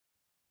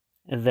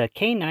The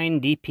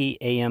K9DP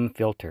AM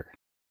filter.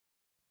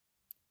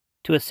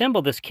 To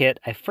assemble this kit,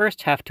 I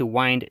first have to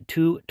wind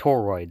two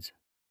toroids.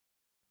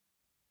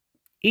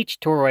 Each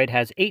toroid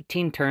has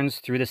 18 turns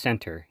through the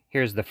center.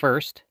 Here's the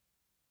first.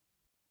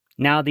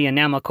 Now the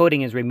enamel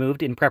coating is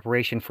removed in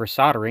preparation for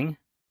soldering.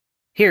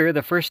 Here,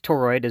 the first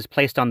toroid is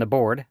placed on the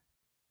board.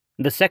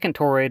 The second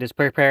toroid is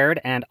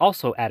prepared and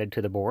also added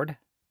to the board.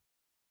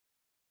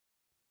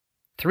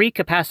 3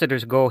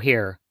 capacitors go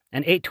here,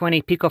 an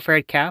 820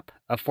 picofarad cap,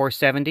 a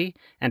 470,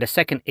 and a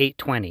second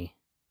 820.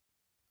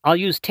 I'll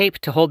use tape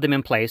to hold them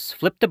in place,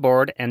 flip the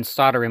board, and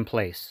solder in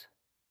place.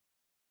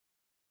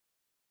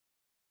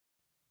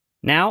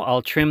 Now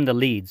I'll trim the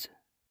leads.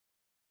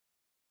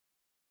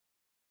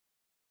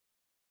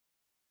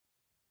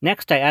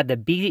 Next, I add the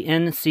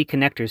BNC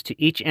connectors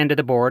to each end of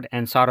the board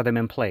and solder them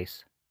in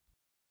place.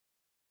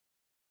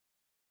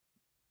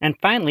 And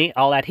finally,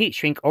 I'll add heat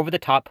shrink over the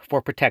top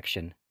for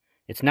protection.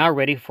 It's now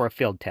ready for a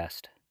field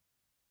test.